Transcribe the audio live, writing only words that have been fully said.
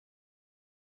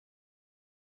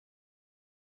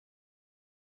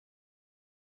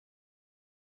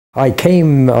I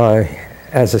came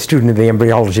as a student of the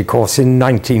embryology course in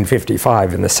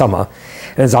 1955 in the summer.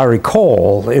 As I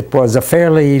recall, it was a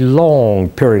fairly long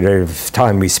period of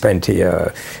time we spent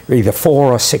here, either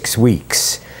 4 or 6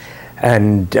 weeks.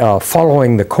 And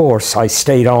following the course, I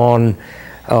stayed on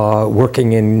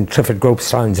working in Clifford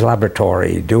Grobstein's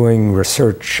laboratory, doing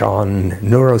research on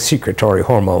neurosecretory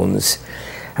hormones.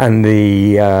 And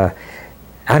the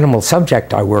animal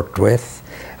subject I worked with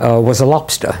was a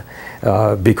lobster.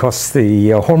 Because the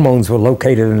hormones were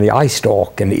located in the eye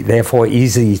stalk and therefore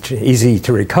easy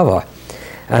to recover.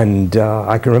 And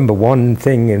I can remember one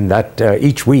thing in that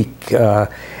each week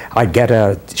I'd get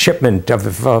a shipment of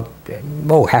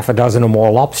half a dozen or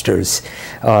more lobsters,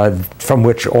 from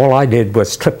which all I did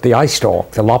was clip the eye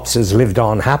stalk. The lobsters lived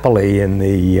on happily in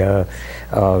the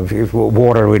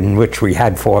water in which we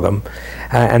had for them.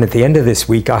 And at the end of this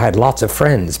week, I had lots of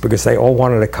friends because they all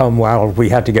wanted to come while we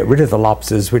had to get rid of the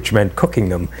lobsters, which meant cooking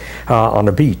them on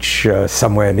a beach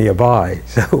somewhere nearby.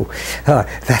 So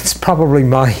that's probably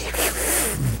my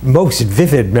most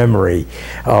vivid memory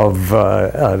of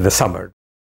the summer.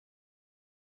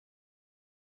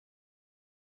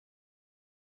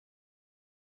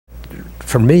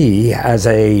 For me, as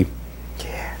a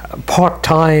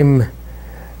part-time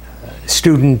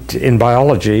student in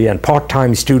biology and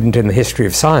part-time student in the history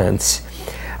of science,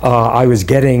 I was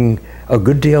getting a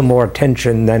good deal more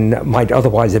attention than might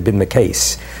otherwise have been the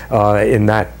case. In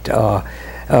that,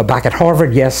 back at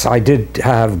Harvard, yes, I did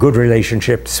have good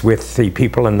relationships with the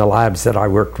people in the labs that I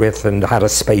worked with and had a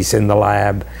space in the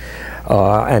lab.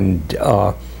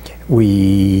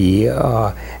 We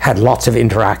had lots of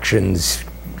interactions,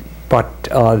 but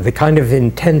the kind of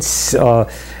intense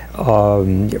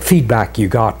feedback you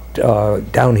got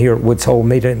down here at Woods Hole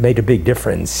made a big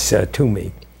difference to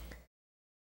me.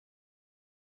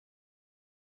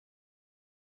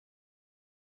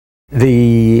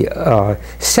 The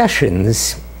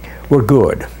sessions were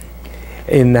good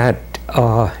in that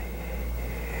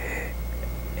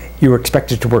you were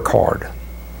expected to work hard.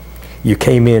 You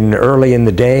came in early in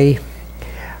the day.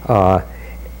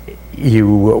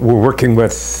 You were working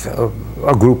with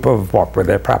a group of, what were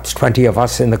there, perhaps 20 of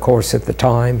us in the course at the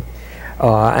time.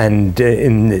 And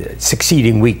in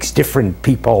succeeding weeks, different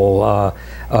people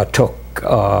took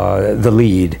the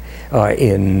lead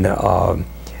in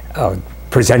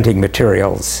presenting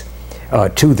materials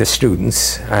to the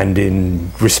students and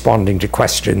in responding to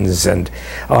questions, and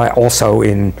also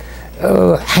in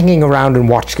hanging around and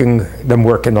watching them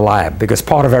work in the lab, because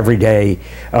part of every day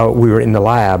we were in the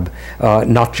lab,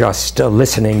 not just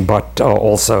listening, but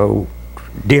also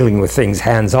dealing with things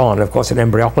hands-on. Of course, in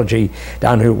embryology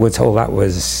down here at Woods Hole, that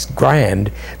was grand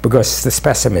because the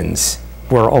specimens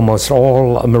were almost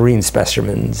all marine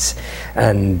specimens,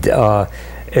 and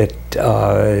it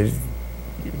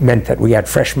meant that we had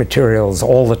fresh materials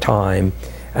all the time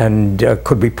and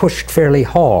could be pushed fairly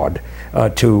hard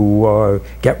to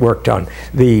get work done.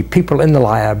 The people in the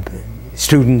lab,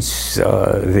 students,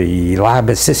 the lab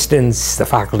assistants, the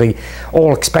faculty,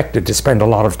 all expected to spend a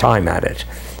lot of time at it.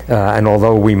 And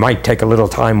although we might take a little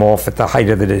time off at the height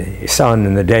of the sun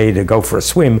in the day to go for a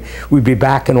swim, we'd be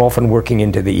back and often working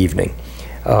into the evening.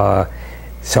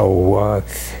 So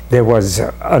there was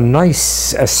a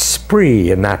nice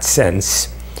spree in that sense.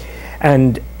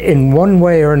 And in one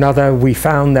way or another, we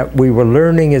found that we were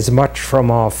learning as much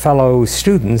from our fellow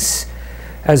students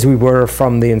as we were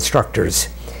from the instructors,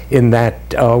 in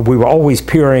that we were always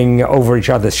peering over each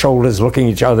other's shoulders,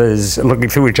 looking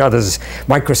through each other's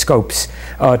microscopes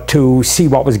to see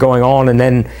what was going on, and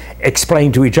then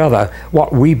explain to each other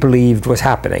what we believed was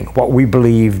happening, what we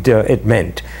believed it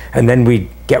meant. And then we'd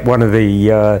get one of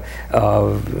the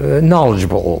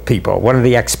knowledgeable people, one of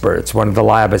the experts, one of the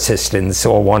lab assistants,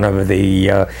 or one of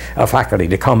the faculty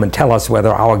to come and tell us whether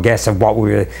our guess of what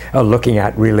we were looking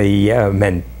at really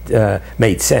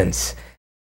made sense.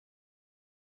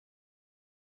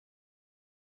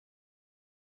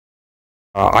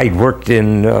 I'd worked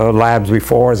in labs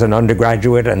before as an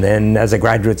undergraduate, and then as a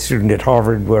graduate student at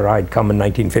Harvard, where I'd come in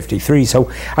 1953. So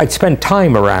I'd spent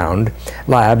time around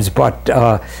labs, but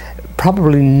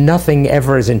probably nothing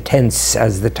ever as intense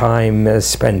as the time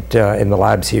spent in the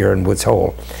labs here in Woods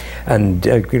Hole. And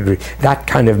that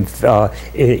kind of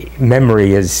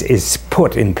memory is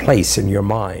put in place in your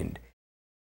mind.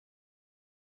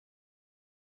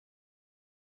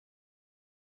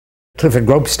 Clifford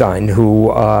Grobstein,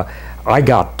 who I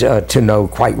got to know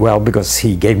quite well because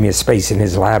he gave me a space in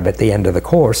his lab at the end of the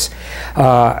course.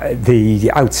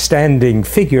 The outstanding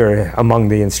figure among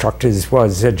the instructors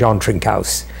was John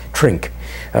Trinkaus. Trink,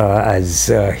 as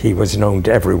he was known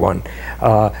to everyone.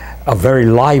 A very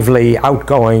lively,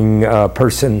 outgoing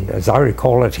person, as I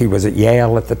recall it. He was at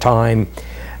Yale at the time,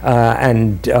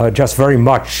 and just very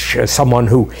much someone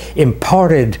who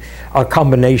imparted a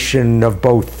combination of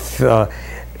both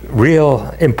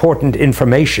real important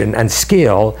information and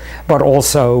skill, but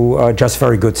also just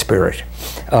very good spirit.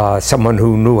 Someone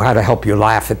who knew how to help you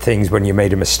laugh at things when you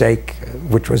made a mistake,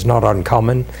 which was not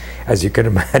uncommon. As you can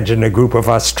imagine, a group of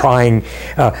us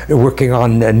working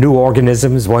on new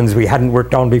organisms, ones we hadn't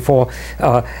worked on before,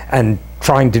 and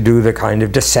trying to do the kind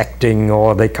of dissecting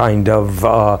or the kind of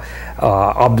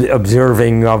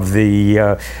observing of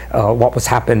the what was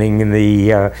happening in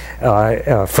the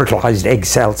fertilized egg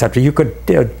cell, etc. You could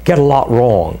get a lot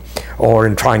wrong, or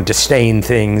in trying to stain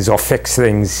things or fix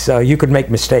things, you could make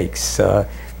mistakes,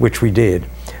 which we did.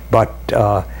 But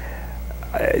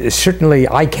certainly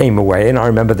I came away, and I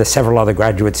remember the several other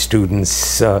graduate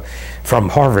students from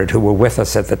Harvard who were with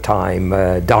us at the time,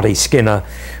 Dottie Skinner,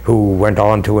 who went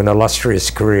on to an illustrious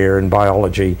career in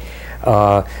biology,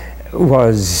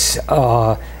 was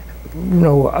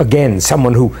again,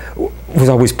 someone who was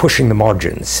always pushing the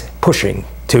margins, pushing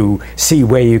to see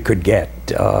where you could get,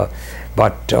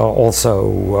 but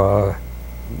also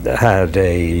had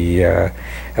a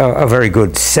very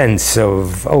good sense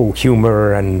of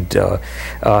humor, and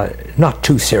not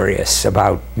too serious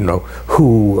about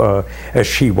who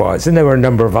she was. And there were a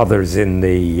number of others in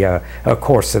the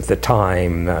course at the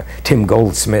time. Tim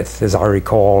Goldsmith, as I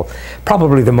recall,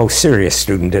 probably the most serious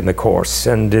student in the course,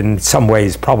 and in some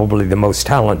ways probably the most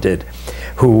talented,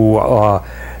 who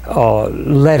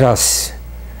led us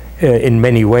in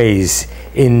many ways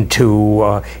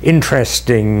into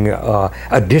interesting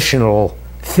additional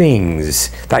things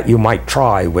that you might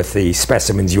try with the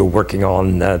specimens you're working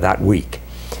on that week.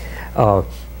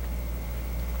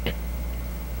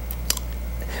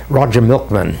 Roger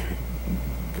Milkman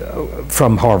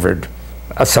from Harvard,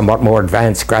 a somewhat more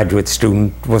advanced graduate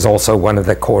student, was also one of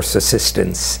the course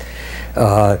assistants.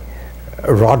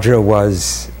 Roger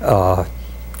was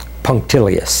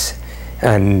punctilious,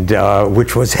 and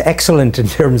which was excellent in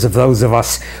terms of those of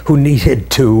us who needed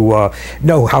to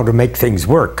know how to make things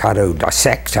work, how to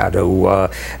dissect, how to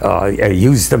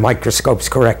use the microscopes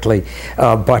correctly.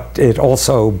 But it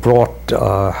also brought,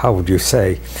 how would you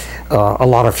say, a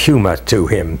lot of humor to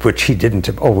him, which he didn't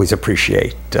always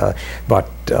appreciate.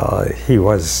 But he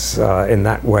was, in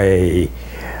that way,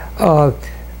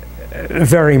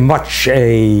 very much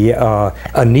a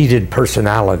needed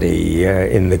personality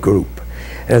in the group.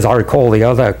 As I recall, the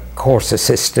other course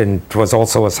assistant was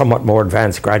also a somewhat more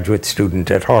advanced graduate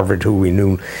student at Harvard who we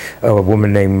knew, a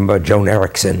woman named Joan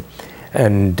Erickson.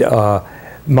 And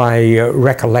my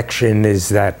recollection is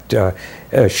that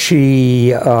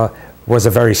she was a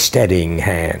very steadying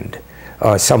hand,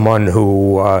 someone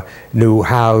who knew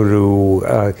how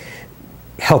to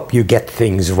help you get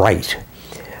things right,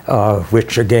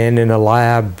 which again in a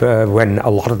lab, when a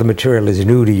lot of the material is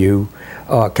new to you,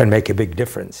 can make a big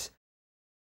difference.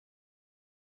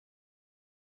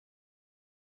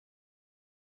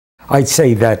 I'd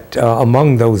say that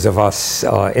among those of us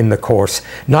in the course,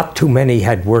 not too many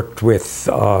had worked with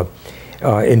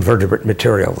invertebrate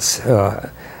materials.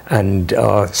 And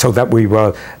so that we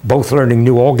were both learning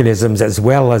new organisms as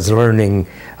well as learning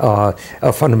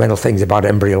fundamental things about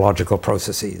embryological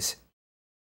processes.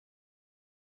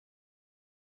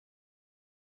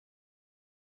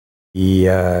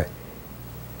 The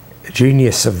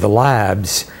genius of the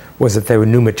labs was that there were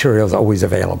new materials always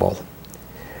available.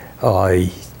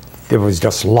 There was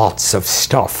just lots of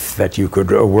stuff that you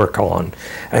could work on,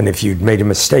 and if you'd made a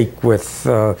mistake with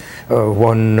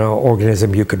one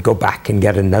organism, you could go back and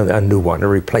get a new one, a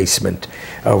replacement,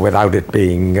 without it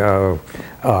being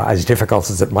as difficult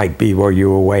as it might be were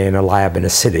you away in a lab in a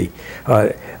city.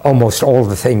 Almost all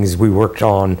the things we worked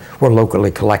on were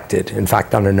locally collected. In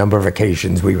fact, on a number of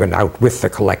occasions, we went out with the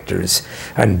collectors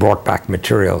and brought back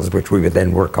materials which we would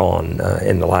then work on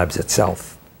in the labs itself.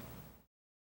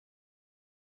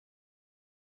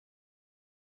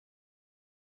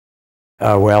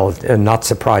 Well, not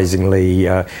surprisingly,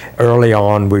 early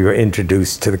on we were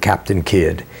introduced to the Captain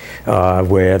Kidd,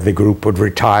 where the group would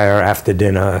retire after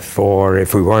dinner for,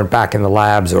 if we weren't back in the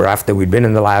labs or after we'd been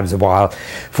in the labs a while,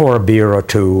 for a beer or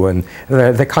two, and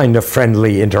the kind of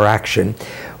friendly interaction.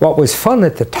 What was fun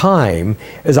at the time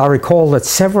is I recall that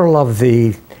several of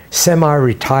the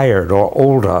semi-retired or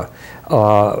older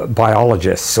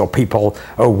biologists or people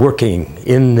working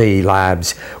in the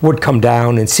labs would come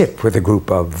down and sit with a group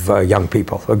of young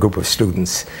people, a group of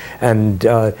students. And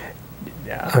to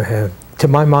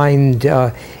my mind,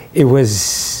 it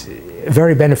was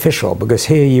very beneficial, because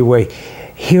here you were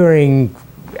hearing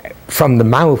from the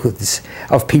mouths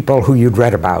of people who you'd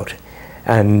read about.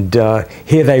 And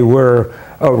here they were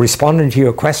responding to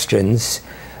your questions,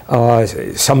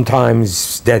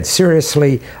 sometimes dead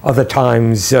seriously, other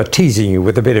times teasing you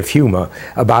with a bit of humor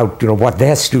about what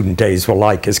their student days were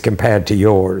like as compared to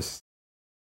yours.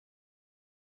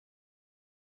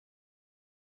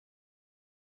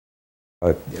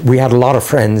 We had a lot of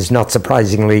friends, not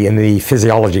surprisingly, in the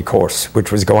physiology course,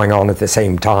 which was going on at the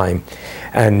same time.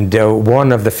 And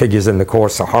one of the figures in the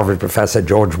course, a Harvard professor,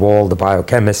 George Wald, the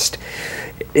biochemist,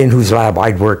 in whose lab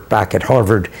I'd worked back at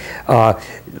Harvard,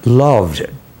 loved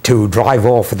to drive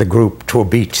off with the group to a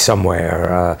beach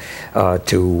somewhere,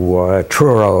 to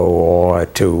Truro or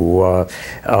to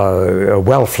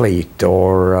Wellfleet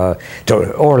or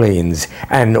to Orleans,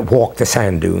 and walk the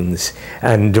sand dunes.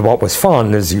 And what was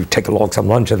fun is you take along some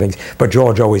lunch and things, but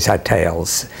George always had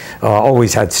tales,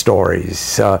 always had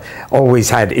stories, always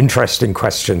had interesting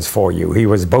questions for you. He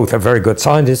was both a very good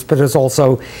scientist, but was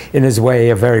also, in his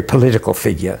way, a very political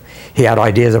figure. He had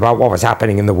ideas about what was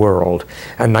happening in the world.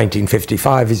 And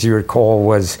 1955, as you recall,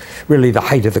 was really the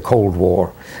height of the Cold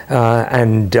War.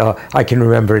 And I can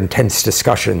remember intense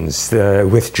discussions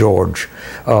with George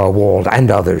Wald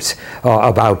and others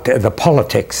about the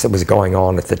politics that was going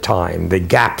on at the time, the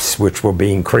gaps which were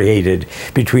being created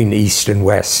between East and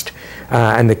West,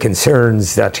 and the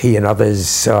concerns that he and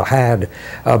others had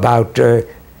about the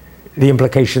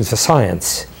implications for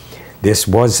science. This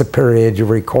was a period, you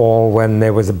recall, when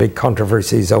there was a big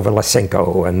controversies over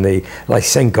Lysenko and the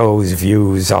Lysenko's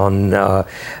views on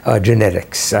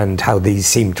genetics, and how these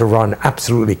seemed to run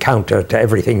absolutely counter to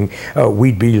everything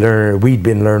we'd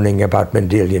been learning about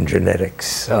Mendelian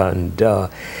genetics. And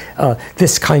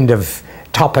this kind of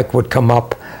topic would come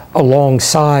up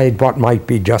alongside what might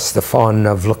be just the fun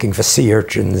of looking for sea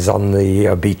urchins on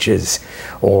the beaches,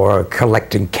 or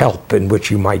collecting kelp, in which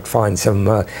you might find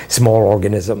some small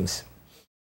organisms.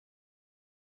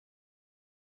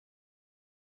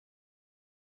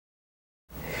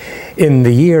 In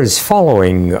the years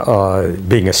following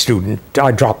being a student,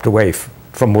 I dropped away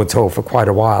from Woods Hole for quite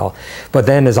a while. But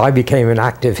then as I became an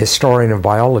active historian of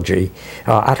biology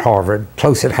at Harvard,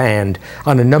 close at hand,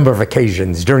 on a number of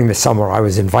occasions during the summer I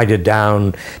was invited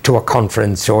down to a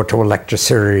conference or to a lecture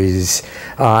series,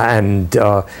 and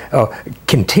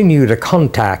continue to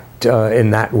contact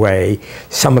in that way.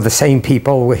 Some of the same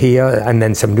people were here, and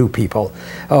then some new people.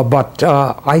 But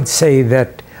I'd say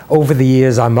that over the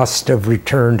years I must have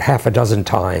returned half a dozen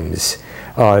times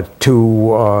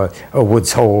to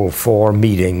Woods Hole for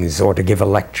meetings or to give a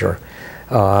lecture.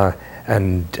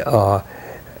 When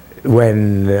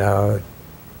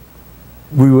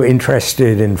we were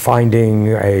interested in finding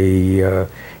a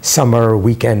summer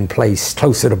weekend place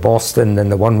closer to Boston than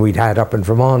the one we'd had up in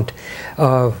Vermont,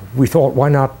 we thought, why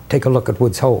not take a look at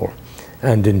Woods Hole?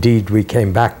 And indeed, we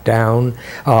came back down.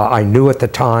 I knew at the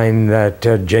time that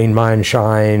Jane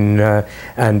Meyershine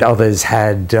and others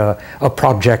had a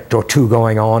project or two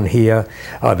going on here.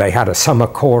 They had a summer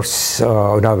course.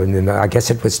 I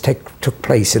guess it was took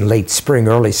place in late spring,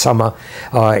 early summer,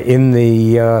 in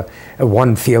the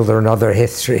one field or another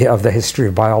the history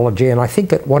of biology. And I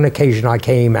think at one occasion I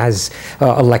came as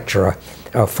a lecturer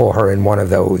for her in one of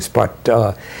those. But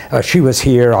she was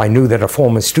here. I knew that a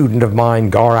former student of mine,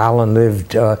 Gar Allen,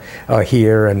 lived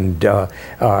here, and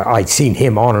I'd seen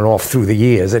him on and off through the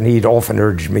years, and he'd often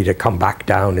urged me to come back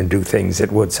down and do things at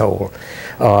Woods Hole.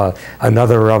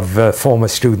 Another of the former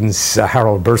students,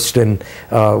 Harold Burston,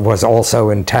 was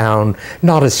also in town,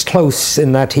 not as close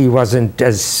in that he wasn't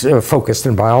as focused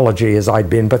in biology as I'd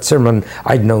been, but someone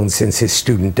I'd known since his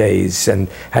student days and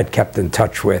had kept in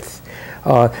touch with.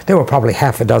 There were probably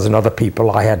half a dozen other people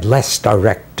I had less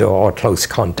direct or close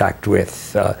contact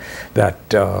with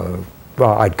that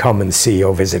I'd come and see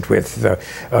or visit with.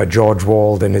 George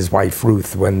Wald and his wife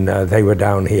Ruth, when they were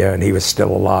down here and he was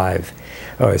still alive.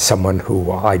 Someone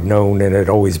who I'd known and had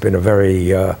always been a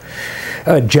very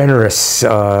generous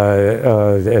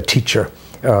teacher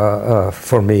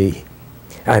for me.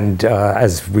 And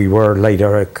as we were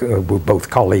later both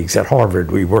colleagues at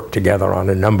Harvard, we worked together on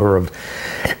a number of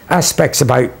aspects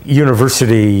about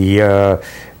university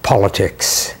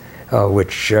politics,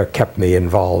 which kept me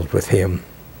involved with him.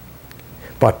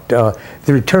 But the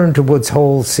return to Woods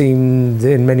Hole seemed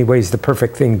in many ways the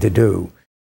perfect thing to do.